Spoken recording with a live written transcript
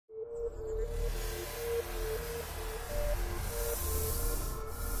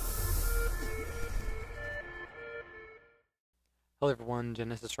Hello everyone,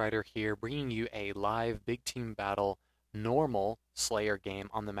 Genesis Rider here, bringing you a live big team battle normal Slayer game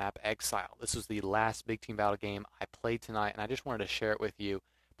on the map Exile. This was the last big team battle game I played tonight, and I just wanted to share it with you.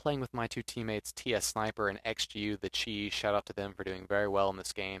 Playing with my two teammates, TS Snip3r and XGU TheCheeze. Shout out to them for doing very well in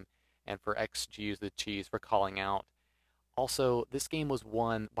this game, and for XGU TheCheeze for calling out. Also, this game was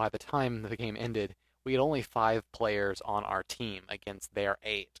won by the time the game ended. We had only 5 players on our team against their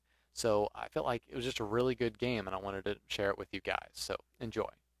 8. So I felt like it was just a really good game, and I wanted to share it with you guys. So enjoy.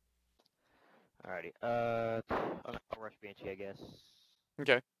 Alrighty. I'll rush Banshee, I guess.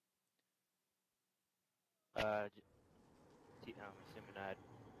 Okay. I'm assuming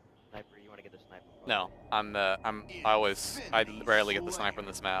sniper. You want to get the sniper? No, I rarely get the sniper in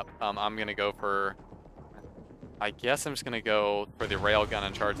this map. I'm gonna go for. I guess I'm just gonna go for the railgun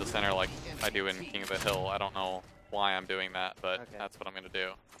and charge the center like I do in King of the Hill. I don't know why I'm doing that, but Okay. that's what I'm gonna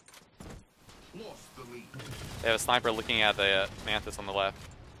do. They have a sniper looking at the Mantis on the left.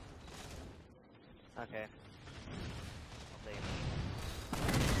 Okay. I'll take him.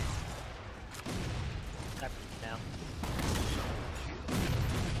 Sniper down.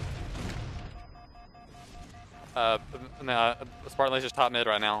 Spartan Laser's top mid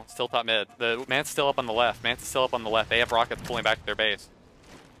right now. Still top mid. The Mantis still up on the left. Mantis still up on the left. They have rockets pulling back to their base.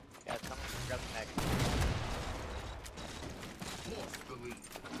 Guys, come on, grab the neck.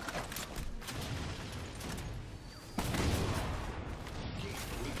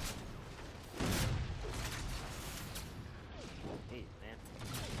 Jeez, man.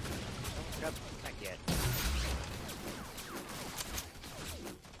 Don't grab the neck yet.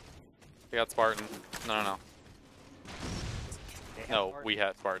 They got Spartan. No. Okay, No, we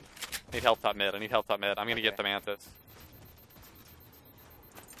had Spartan. I need help top mid. I need help top mid. I'm gonna get the Mantis.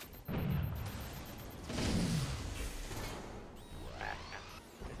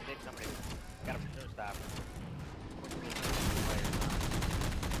 Somebody got him for stop.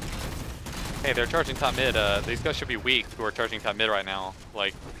 Hey, they're charging top mid. These guys should be weak who are charging top mid right now.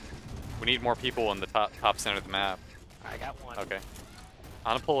 Like, we need more people in the top center of the map. I got one. Okay.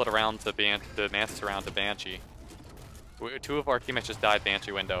 I'm gonna pull it around to the Mantis around to Banshee. Two of our teammates just died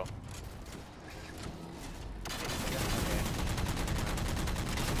Banshee window.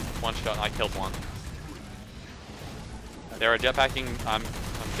 One shot, I killed one. They're jetpacking, I'm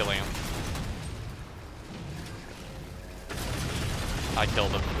killing him. I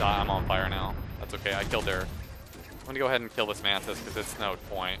killed him. I'm on fire now. That's okay, I killed her. I'm gonna go ahead and kill this Mantis because it's no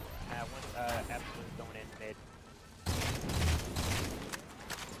point. Absolutely going in mid.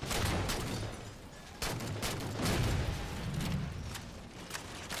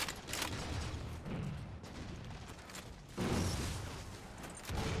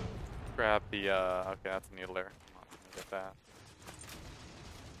 Grab the, okay, that's a needler. I'm not gonna get that.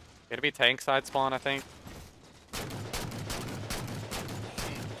 It'll be tank side spawn, I think.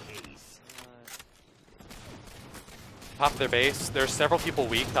 Top of their base. There's several people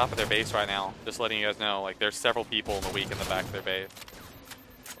weak top of their base right now. Just letting you guys know, like, there's several people in the weak in the back of their base.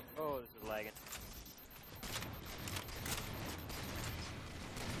 Oh, this is lagging.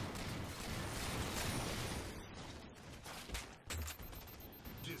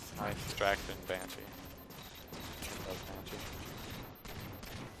 Nice distraction, Banshee. Love Banshee.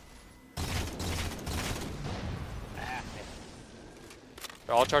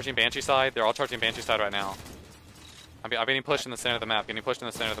 They're all charging Banshee side. They're all charging Banshee side right now. I'm getting pushed in the center of the map. Getting pushed in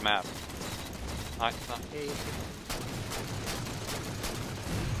the center of the map. Oh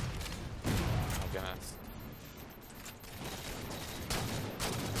goodness.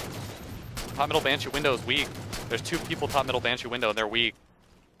 Top middle Banshee window is weak. There's 2 people top middle Banshee window and they're weak.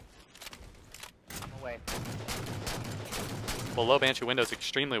 I'm away. Well, low Banshee window is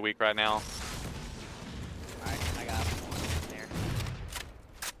extremely weak right now. Alright, I got one there.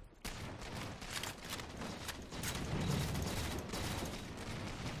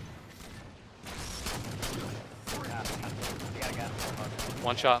 I got him.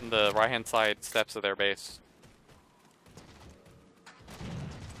 One shot in the right hand side steps of their base.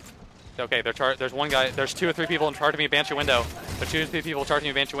 Okay, there's one guy. There's 2 or 3 people in charge of me Banshee window. There's 2 or 3 people charging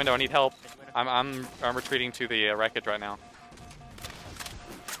me Banshee window. I need help. I'm retreating to the wreckage right now.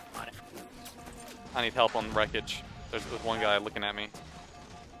 On it. I need help on the wreckage. There's one guy looking at me.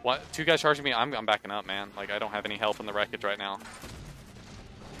 2 guys charging me. I'm backing up, man. Like, I don't have any help in the wreckage right now.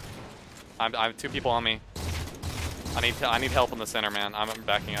 I have 2 people on me. I need help in the center, man. I'm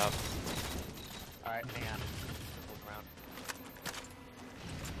backing up. Alright, hang on. Around.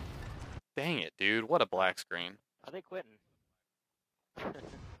 Dang it, dude. What a black screen. Are they quitting?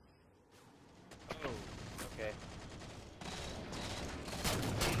 Oh, okay.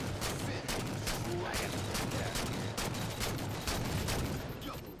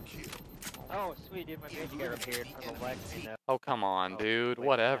 Oh, sweet, dude, my bench guy appeared on the black screen, though. Oh, come on, Oh, dude. wait,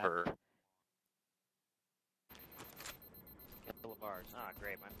 Whatever. Couple of bars. Ah,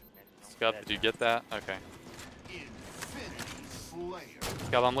 great. My bench is almost Scub, dead did you now. get that? Okay. Infinity Slayer.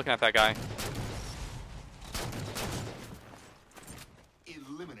 Scub, I'm looking at that guy.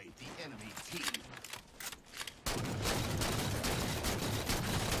 Eliminate the enemy team.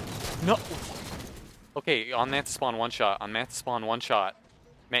 No. Okay, on Mantis spawn one shot. On Mantis spawn one shot.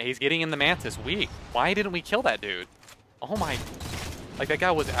 Man, he's getting in the Mantis. Weak. Why didn't we kill that dude? Oh my. Like, that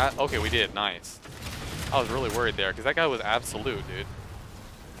guy was okay, we did. Nice. I was really worried there, because that guy was absolute, dude.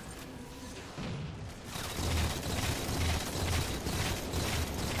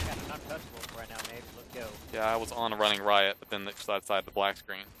 Got an untouchable right now, maybe. Let's go. Yeah, I was on a running riot, but then just outside the black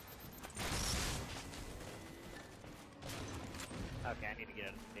screen. Okay, I need to get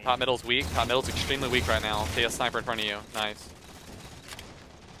out of the game. Top middle's weak. Top middle's extremely weak right now. TS Sniper in front of you. Nice.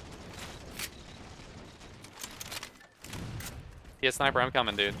 TS Sniper, I'm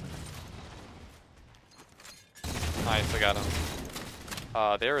coming, dude. Nice, I got him.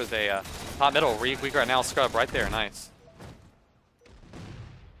 There is a top middle weak right now. Scrub right there. Nice.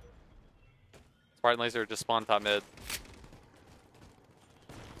 Spartan Laser just spawned top mid.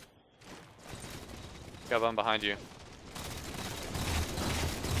 Scrub, I'm behind you.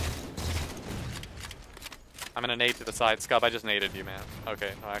 I'm gonna nade to the side. Scub, I just naded you, man.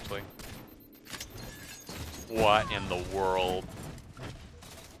 Okay, no, actually. What in the world?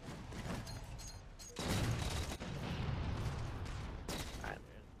 Alright,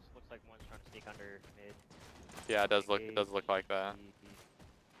 this looks like one's trying to sneak under mid. Yeah, it does look like that.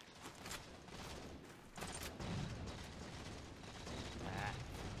 Ah,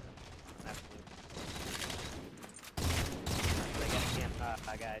 absolute. They got a camp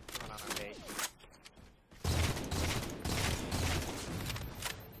guy on our base.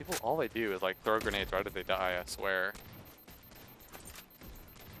 People, all they do is like throw grenades right as they die, I swear.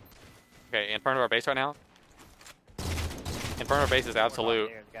 Okay, in front of our base right now. In front of our base is absolute.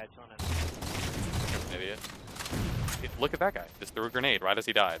 There's a guy trying to... Idiot. Look at that guy. Just threw a grenade right as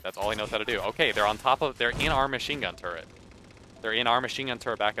he died. That's all he knows how to do. Okay, they're on top of, they're in our machine gun turret. They're in our machine gun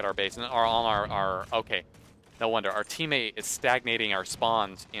turret back at our base and are on our okay. No wonder. Our teammate is stagnating our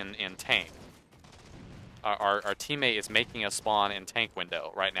spawns in tank. Our teammate is making us spawn in tank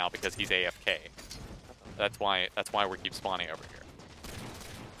window right now because he's AFK. That's why we keep spawning over here.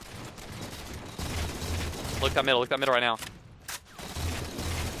 Look that middle right now.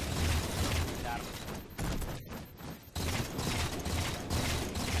 Got him.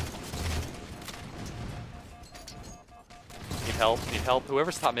 Need help? Need help?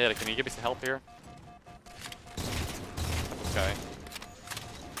 Whoever's top mid, can you give me some help here? Okay.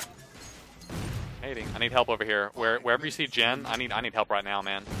 Hating. I need help over here. Wherever you see Jen, I need help right now,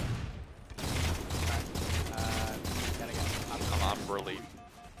 man. Gotta go. I'm really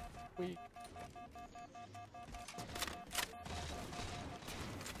weak.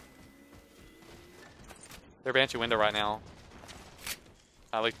 They're Banshee window right now.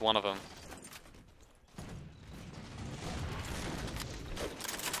 At least one of them.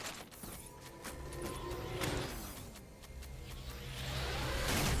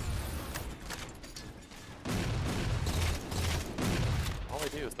 All they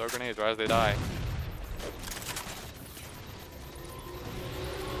do is throw grenades right as they die.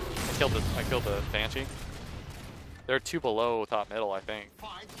 I killed the Banshee. They're two below top middle, I think. 5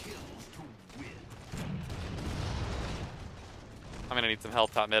 kills to win. I'm gonna need some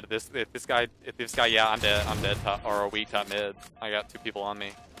help top mid. If this guy, yeah, I'm dead top, or weak top mid. I got 2 people on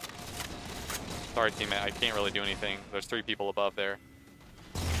me. Sorry, teammate, I can't really do anything. There's 3 people above there.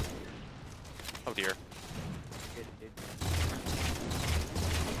 Oh dear. Good, dude.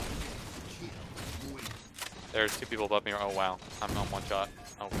 Kill win. There's 2 people above me. Oh wow, I'm on one shot.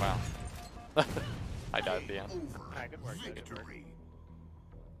 Oh wow. I died at the end. Over. Alright, good work, good work. Victory.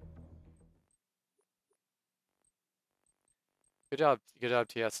 Good job,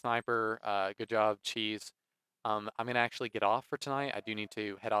 TS Sniper. Good job, Cheese. I'm gonna actually get off for tonight. I do need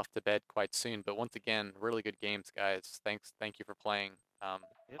to head off to bed quite soon. But once again, really good games, guys. Thank you for playing. Yep.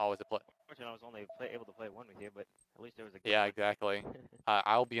 Always a play. Unfortunately, I was only able to play one with you, but at least there was a good Yeah, one. exactly.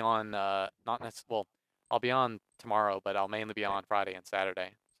 I'll be on not necessarily. Well, I'll be on tomorrow, but I'll mainly be on Friday and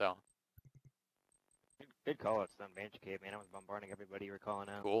Saturday. So Good call-outs on Banshee Cave, man. I was bombarding everybody you were calling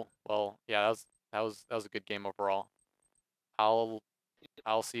out. cool. Well, yeah, that was a good game overall. I'll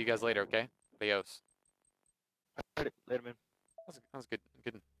see you guys later. Okay. Adios. Later, man. That was good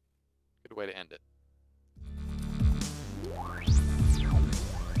way to end it.